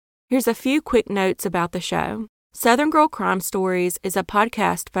Here's a few quick notes about the show. Southern Girl Crime Stories is a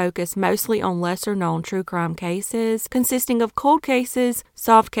podcast focused mostly on lesser-known true crime cases, consisting of cold cases,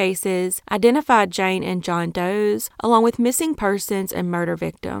 soft cases, identified Jane and John Does, along with missing persons and murder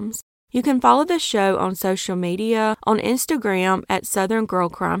victims. You can follow the show on social media, on Instagram at Southern Girl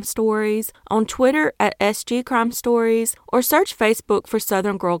Crime Stories, on Twitter at SG Crime Stories, or search Facebook for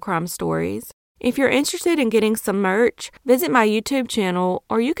Southern Girl Crime Stories. If you're interested in getting some merch, visit my YouTube channel,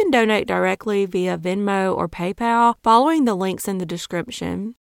 or you can donate directly via Venmo or PayPal following the links in the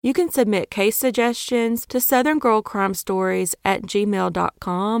description. You can submit case suggestions to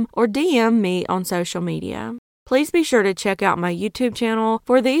southerngirlcrimestories@gmail.com or DM me on social media. Please be sure to check out my YouTube channel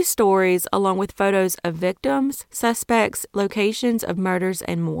for these stories along with photos of victims, suspects, locations of murders,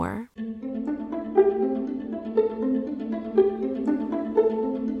 and more.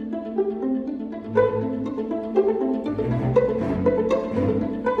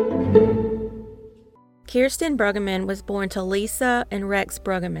 Kirsten Brueggemann was born to Lisa and Rex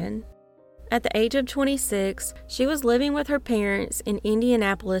Brueggemann. At the age of 26, she was living with her parents in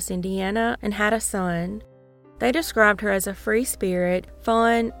Indianapolis, Indiana, and had a son. They described her as a free spirit,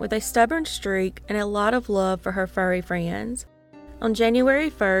 fun, with a stubborn streak, and a lot of love for her furry friends. On January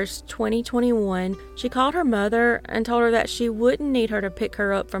 1st, 2021, she called her mother and told her that she wouldn't need her to pick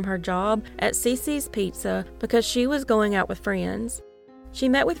her up from her job at CiCi's Pizza because she was going out with friends. She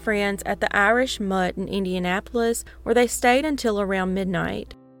met with friends at the Irish Mutt in Indianapolis, where they stayed until around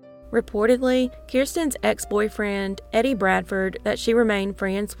midnight. Reportedly, Kirsten's ex-boyfriend, Eddie Bradford, that she remained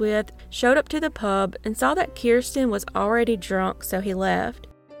friends with, showed up to the pub and saw that Kirsten was already drunk, so he left.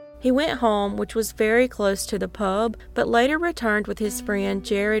 He went home, which was very close to the pub, but later returned with his friend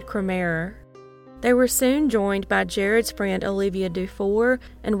Jared Kremerer. They were soon joined by Jared's friend Olivia Dufour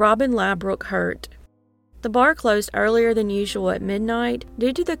and Robin Labrook Hurt. The bar closed earlier than usual at midnight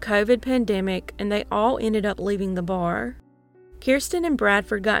due to the COVID pandemic, and they all ended up leaving the bar. Kirsten and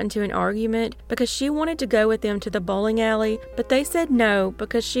Bradford got into an argument because she wanted to go with them to the bowling alley, but they said no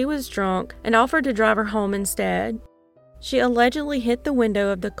because she was drunk and offered to drive her home instead. She allegedly hit the window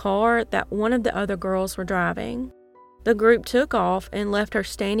of the car that one of the other girls were driving. The group took off and left her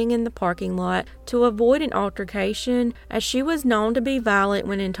standing in the parking lot to avoid an altercation, as she was known to be violent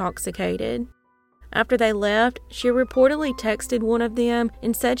when intoxicated. After they left, she reportedly texted one of them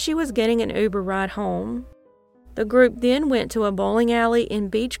and said she was getting an Uber ride home. The group then went to a bowling alley in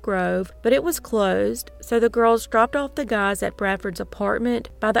Beech Grove, but it was closed, so the girls dropped off the guys at Bradford's apartment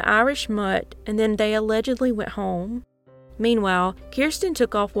by the Irish Mutt, and then they allegedly went home. Meanwhile, Kirsten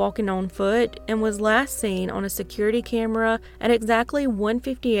took off walking on foot and was last seen on a security camera at exactly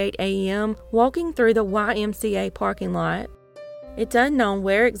 1:58 a.m. walking through the YMCA parking lot. It's unknown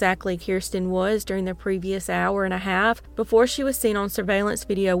where exactly Kirsten was during the previous hour and a half before she was seen on surveillance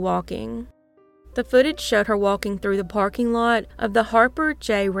video walking. The footage showed her walking through the parking lot of the Harper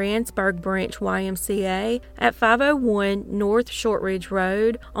J. Ransburg Branch YMCA at 501 North Shortridge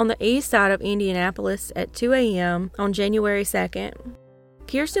Road on the east side of Indianapolis at 2 a.m. on January 2nd.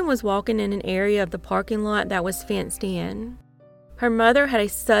 Kirsten was walking in an area of the parking lot that was fenced in. Her mother had a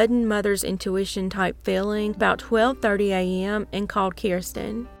sudden mother's intuition type feeling about 12:30 a.m. and called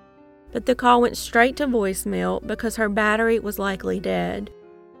Kirsten. But the call went straight to voicemail because her battery was likely dead.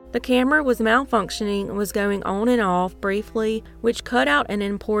 The camera was malfunctioning and was going on and off briefly, which cut out an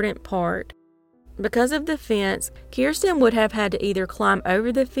important part. Because of the fence, Kirsten would have had to either climb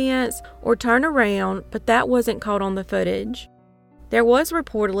over the fence or turn around, but that wasn't caught on the footage. There was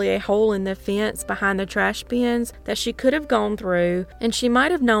reportedly a hole in the fence behind the trash bins that she could have gone through, and she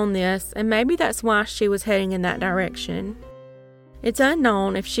might have known this, and maybe that's why she was heading in that direction. It's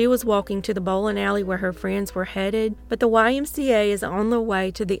unknown if she was walking to the bowling alley where her friends were headed, but the YMCA is on the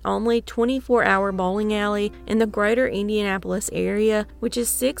way to the only 24-hour bowling alley in the greater Indianapolis area, which is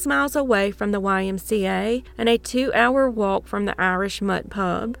 6 miles away from the YMCA and a 2-hour walk from the Irish Mutt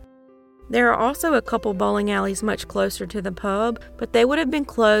pub. There are also a couple bowling alleys much closer to the pub, but they would have been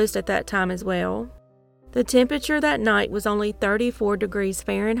closed at that time as well. The temperature that night was only 34 degrees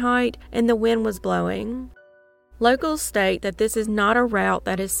Fahrenheit and the wind was blowing. Locals state that this is not a route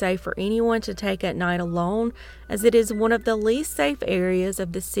that is safe for anyone to take at night alone, as it is one of the least safe areas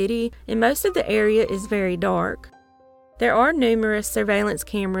of the city and most of the area is very dark. There are numerous surveillance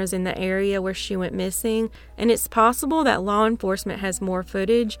cameras in the area where she went missing, and it's possible that law enforcement has more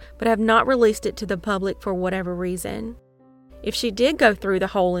footage but have not released it to the public for whatever reason. If she did go through the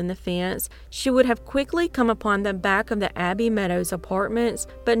hole in the fence, she would have quickly come upon the back of the Abbey Meadows apartments,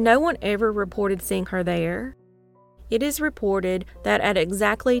 but no one ever reported seeing her there. It is reported that at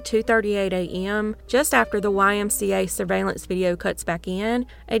exactly 2:38 a.m., just after the YMCA surveillance video cuts back in,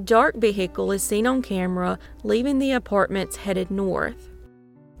 a dark vehicle is seen on camera leaving the apartments headed north.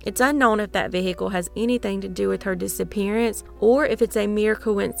 It's unknown if that vehicle has anything to do with her disappearance, or if it's a mere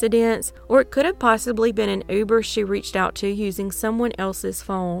coincidence, or it could have possibly been an Uber she reached out to using someone else's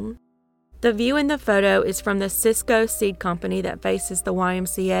phone. The view in the photo is from the Cisco Seed Company that faces the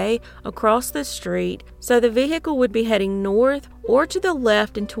YMCA across the street, so the vehicle would be heading north or to the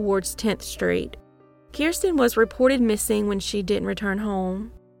left and towards 10th Street. Kirsten was reported missing when she didn't return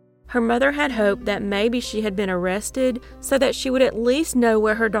home. Her mother had hoped that maybe she had been arrested so that she would at least know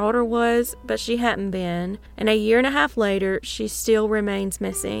where her daughter was, but she hadn't been, and a year and a half later, she still remains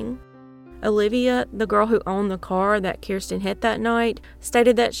missing. Olivia, the girl who owned the car that Kirsten hit that night,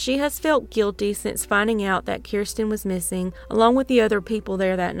 stated that she has felt guilty since finding out that Kirsten was missing, along with the other people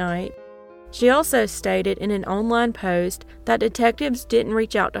there that night. She also stated in an online post that detectives didn't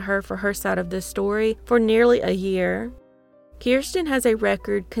reach out to her for her side of the story for nearly a year. Kirsten has a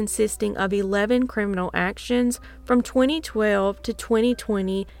record consisting of 11 criminal actions from 2012 to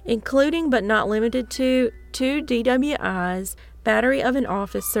 2020, including but not limited to 2 DWIs, battery of an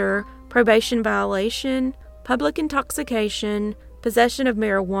officer, probation violation, public intoxication, possession of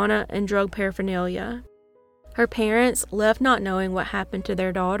marijuana, and drug paraphernalia. Her parents, left not knowing what happened to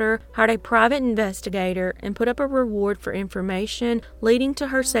their daughter, hired a private investigator and put up a reward for information leading to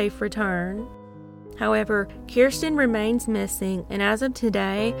her safe return. However, Kirsten remains missing, and as of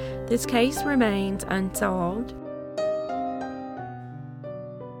today, this case remains unsolved.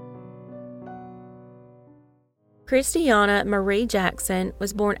 Christiana Marie Jackson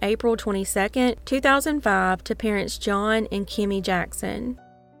was born April 22, 2005 to parents John and Kimmy Jackson.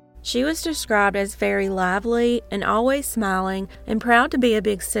 She was described as very lively and always smiling and proud to be a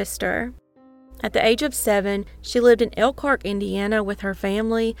big sister. At the age of 7, she lived in Elkhart, Indiana with her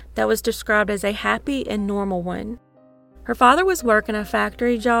family that was described as a happy and normal one. Her father was working a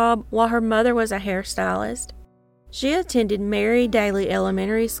factory job while her mother was a hairstylist. She attended Mary Daly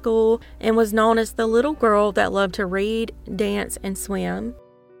Elementary School and was known as the little girl that loved to read, dance, and swim.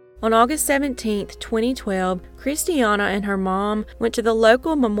 On August 17, 2012, Christiana and her mom went to the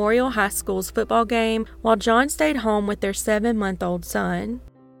local Memorial High School's football game while John stayed home with their 7-month-old son.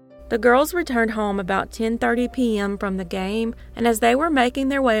 The girls returned home about 10:30 p.m. from the game, and as they were making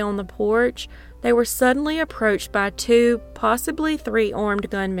their way on the porch, they were suddenly approached by 2, possibly 3 armed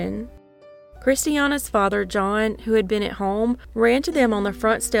gunmen. Christiana's father, John, who had been at home, ran to them on the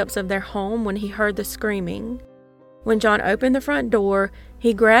front steps of their home when he heard the screaming. When John opened the front door,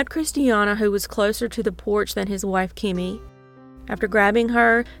 he grabbed Christiana, who was closer to the porch than his wife, Kimmy. After grabbing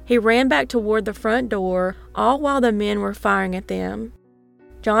her, he ran back toward the front door, all while the men were firing at them.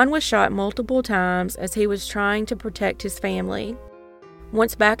 John was shot multiple times as he was trying to protect his family.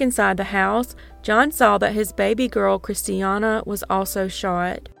 Once back inside the house, John saw that his baby girl, Christiana, was also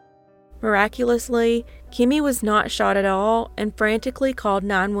shot. Miraculously, Kimmy was not shot at all and frantically called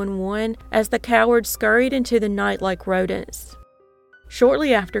 911 as the cowards scurried into the night like rodents.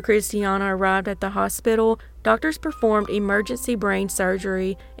 Shortly after Christiana arrived at the hospital, doctors performed emergency brain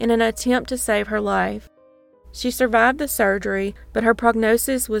surgery in an attempt to save her life. She survived the surgery, but her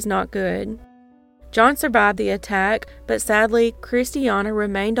prognosis was not good. John survived the attack, but sadly, Christiana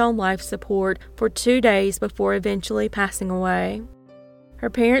remained on life support for 2 days before eventually passing away. Her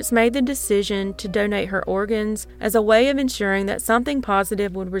parents made the decision to donate her organs as a way of ensuring that something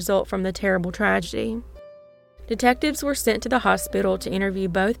positive would result from the terrible tragedy. Detectives were sent to the hospital to interview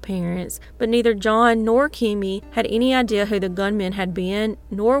both parents, but neither John nor Kimmy had any idea who the gunmen had been,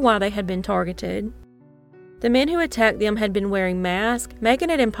 nor why they had been targeted. The men who attacked them had been wearing masks, making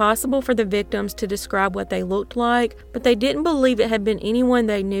it impossible for the victims to describe what they looked like, but they didn't believe it had been anyone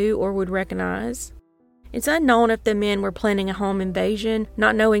they knew or would recognize. It's unknown if the men were planning a home invasion,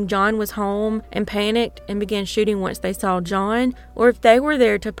 not knowing John was home, and panicked and began shooting once they saw John, or if they were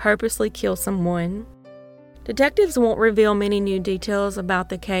there to purposely kill someone. Detectives won't reveal many new details about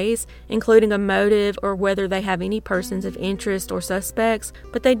the case, including a motive or whether they have any persons of interest or suspects,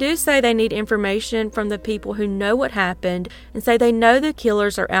 but they do say they need information from the people who know what happened and say they know the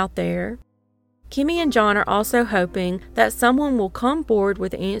killers are out there. Kimmy and John are also hoping that someone will come forward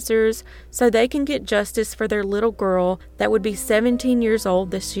with answers so they can get justice for their little girl that would be 17 years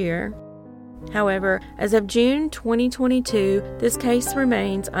old this year. However, as of June 2022, this case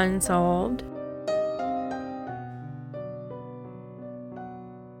remains unsolved.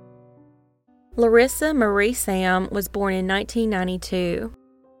 Larissa Marie Sam was born in 1992.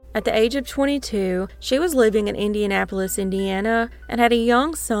 At the age of 22, she was living in Indianapolis, Indiana, and had a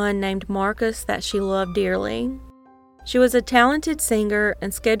young son named Marcus that she loved dearly. She was a talented singer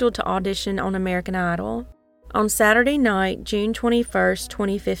and scheduled to audition on American Idol. On Saturday night, June 21,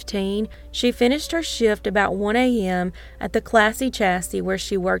 2015, she finished her shift about 1 a.m. at the Classy Chassis where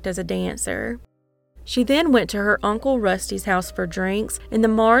she worked as a dancer. She then went to her Uncle Rusty's house for drinks in the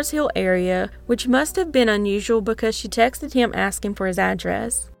Mars Hill area, which must have been unusual because she texted him asking for his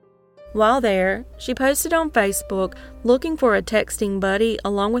address. While there, she posted on Facebook looking for a texting buddy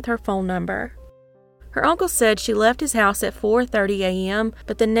along with her phone number. Her uncle said she left his house at 4:30 a.m.,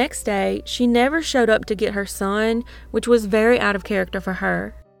 but the next day, she never showed up to get her son, which was very out of character for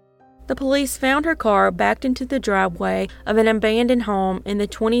her. The police found her car backed into the driveway of an abandoned home in the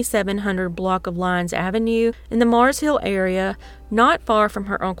 2700 block of Lyons Avenue in the Mars Hill area, not far from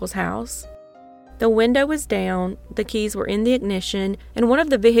her uncle's house. The window was down, the keys were in the ignition, and one of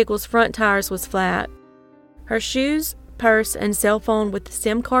the vehicle's front tires was flat. Her shoes, purse, and cell phone with the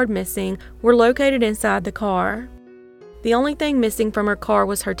SIM card missing were located inside the car. The only thing missing from her car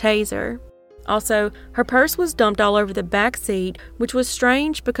was her taser. Also, her purse was dumped all over the back seat, which was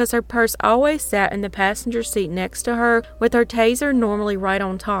strange because her purse always sat in the passenger seat next to her, with her taser normally right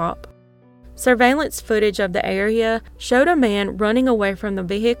on top. Surveillance footage of the area showed a man running away from the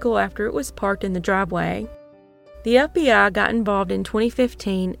vehicle after it was parked in the driveway. The FBI got involved in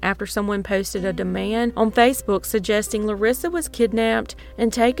 2015 after someone posted a demand on Facebook suggesting Larissa was kidnapped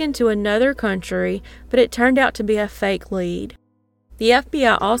and taken to another country, but it turned out to be a fake lead. The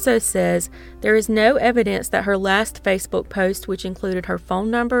FBI also says there is no evidence that her last Facebook post, which included her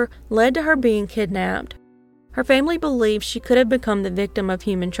phone number, led to her being kidnapped. Her family believes she could have become the victim of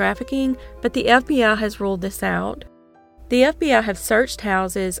human trafficking, but the FBI has ruled this out. The FBI have searched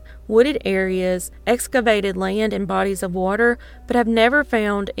houses, wooded areas, excavated land and bodies of water, but have never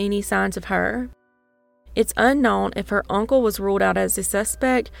found any signs of her. It's unknown if her uncle was ruled out as a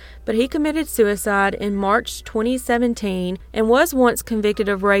suspect, but he committed suicide in March 2017 and was once convicted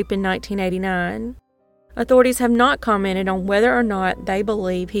of rape in 1989. Authorities have not commented on whether or not they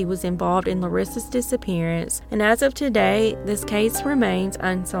believe he was involved in Larissa's disappearance, and as of today, this case remains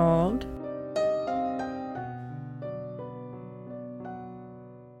unsolved.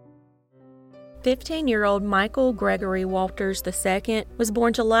 15-year-old Michael Gregory Walters II was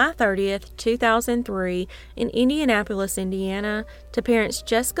born July 30, 2003, in Indianapolis, Indiana, to parents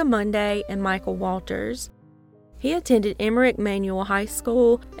Jessica Monday and Michael Walters. He attended Emmerich Manual High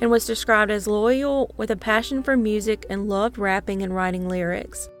School and was described as loyal, with a passion for music, and loved rapping and writing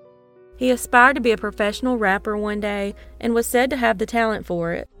lyrics. He aspired to be a professional rapper one day and was said to have the talent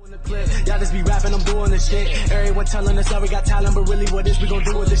for it. Y'all just be rapping, I'm doing this shit. Everyone telling us that we got talent, but really what is we gon'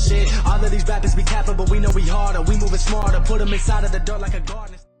 do with this shit? All of these rappers be capping, but we know we harder. We moving smarter, put them inside of the dirt like a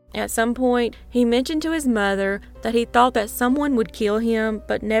garden. At some point, he mentioned to his mother that he thought that someone would kill him,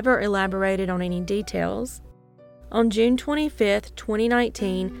 but never elaborated on any details. On June 25,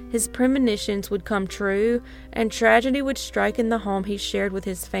 2019, his premonitions would come true, and tragedy would strike in the home he shared with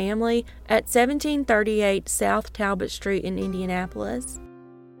his family at 1738 South Talbot Street in Indianapolis.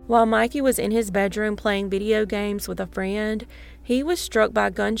 While Mikey was in his bedroom playing video games with a friend, he was struck by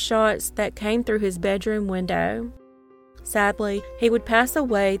gunshots that came through his bedroom window. Sadly, he would pass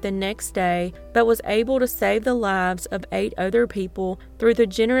away the next day, but was able to save the lives of 8 other people through the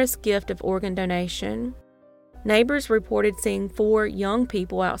generous gift of organ donation. Neighbors reported seeing 4 young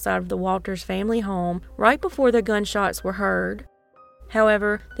people outside of the Walters family home right before the gunshots were heard.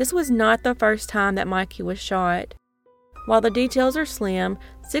 However, this was not the first time that Mikey was shot. While the details are slim,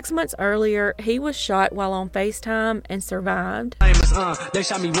 6 months earlier, he was shot while on FaceTime and survived. They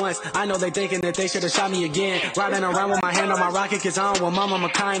shot me once. I know they thinking that they should have shot me again. Riding around with my hand on my rocket, cause I don't want mama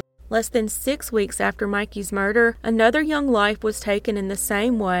kind. Less than 6 weeks after Mikey's murder, another young life was taken in the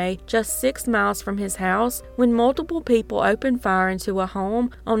same way, just 6 miles from his house, when multiple people opened fire into a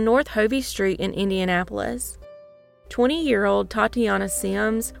home on North Hovey Street in Indianapolis. 20-year-old Tatiana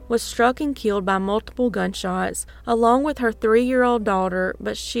Sims was struck and killed by multiple gunshots, along with her 3-year-old daughter,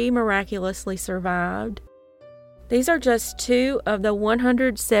 but she miraculously survived. These are just 2 of the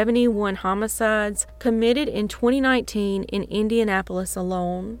 171 homicides committed in 2019 in Indianapolis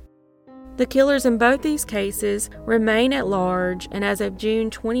alone. The killers in both these cases remain at large, and as of June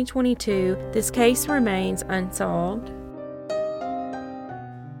 2022, this case remains unsolved.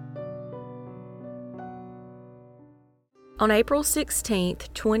 On April 16,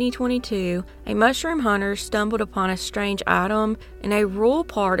 2022, a mushroom hunter stumbled upon a strange item in a rural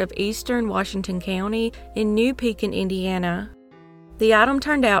part of eastern Washington County in New Pekin, Indiana. The item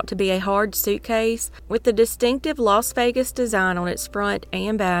turned out to be a hard suitcase with the distinctive Las Vegas design on its front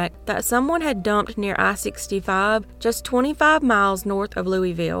and back that someone had dumped near I-65, just 25 miles north of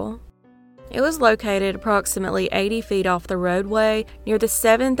Louisville. It was located approximately 80 feet off the roadway near the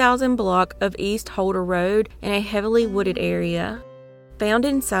 7,000 block of East Holder Road in a heavily wooded area. Found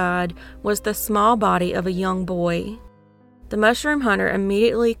inside was the small body of a young boy. The mushroom hunter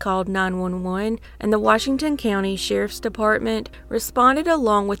immediately called 911, and the Washington County Sheriff's Department responded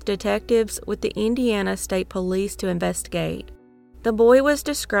along with detectives with the Indiana State Police to investigate. The boy was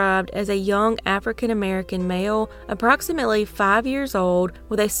described as a young African-American male, approximately 5 years old,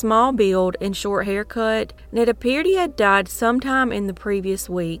 with a small build and short haircut, and it appeared he had died sometime in the previous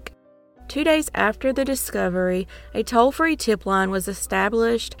week. 2 days after the discovery, a toll-free tip line was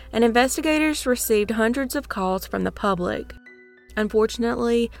established, and investigators received hundreds of calls from the public.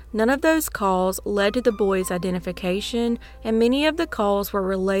 Unfortunately, none of those calls led to the boy's identification, and many of the calls were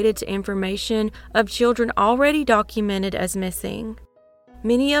related to information of children already documented as missing.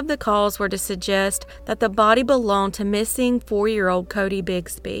 Many of the calls were to suggest that the body belonged to missing 4-year-old Cody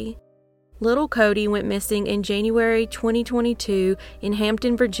Bigsby. Little Cody went missing in January 2022 in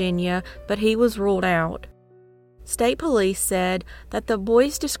Hampton, Virginia, but he was ruled out. State police said that the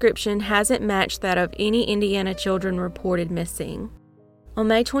boy's description hasn't matched that of any Indiana children reported missing. On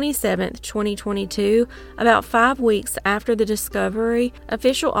May 27, 2022, about 5 weeks after the discovery,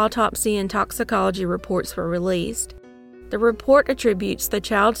 official autopsy and toxicology reports were released. The report attributes the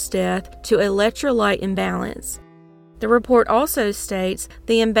child's death to electrolyte imbalance. The report also states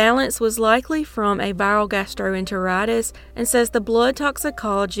the imbalance was likely from a viral gastroenteritis and says the blood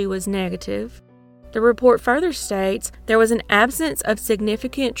toxicology was negative. The report further states there was an absence of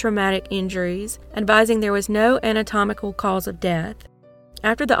significant traumatic injuries, advising there was no anatomical cause of death.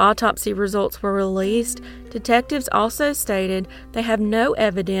 After the autopsy results were released, detectives also stated they have no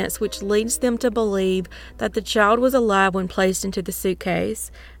evidence which leads them to believe that the child was alive when placed into the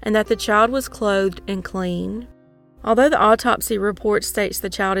suitcase, and that the child was clothed and clean. Although the autopsy report states the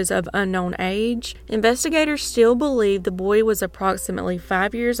child is of unknown age, investigators still believe the boy was approximately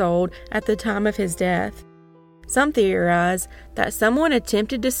 5 years old at the time of his death. Some theorize that someone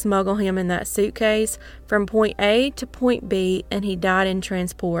attempted to smuggle him in that suitcase from point A to point B and he died in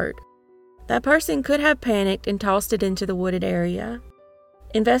transport. That person could have panicked and tossed it into the wooded area.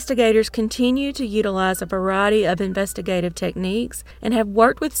 Investigators continue to utilize a variety of investigative techniques and have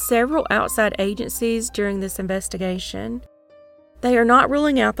worked with several outside agencies during this investigation. They are not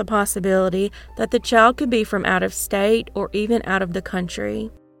ruling out the possibility that the child could be from out of state or even out of the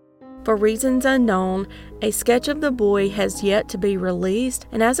country. For reasons unknown, a sketch of the boy has yet to be released,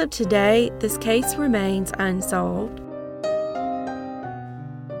 and as of today, this case remains unsolved.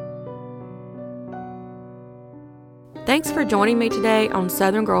 Thanks for joining me today on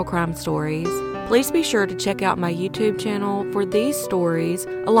Southern Girl Crime Stories. Please be sure to check out my YouTube channel for these stories,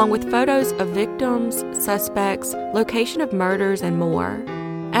 along with photos of victims, suspects, location of murders, and more.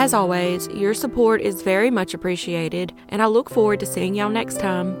 As always, your support is very much appreciated, and I look forward to seeing y'all next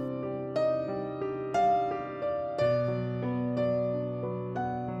time.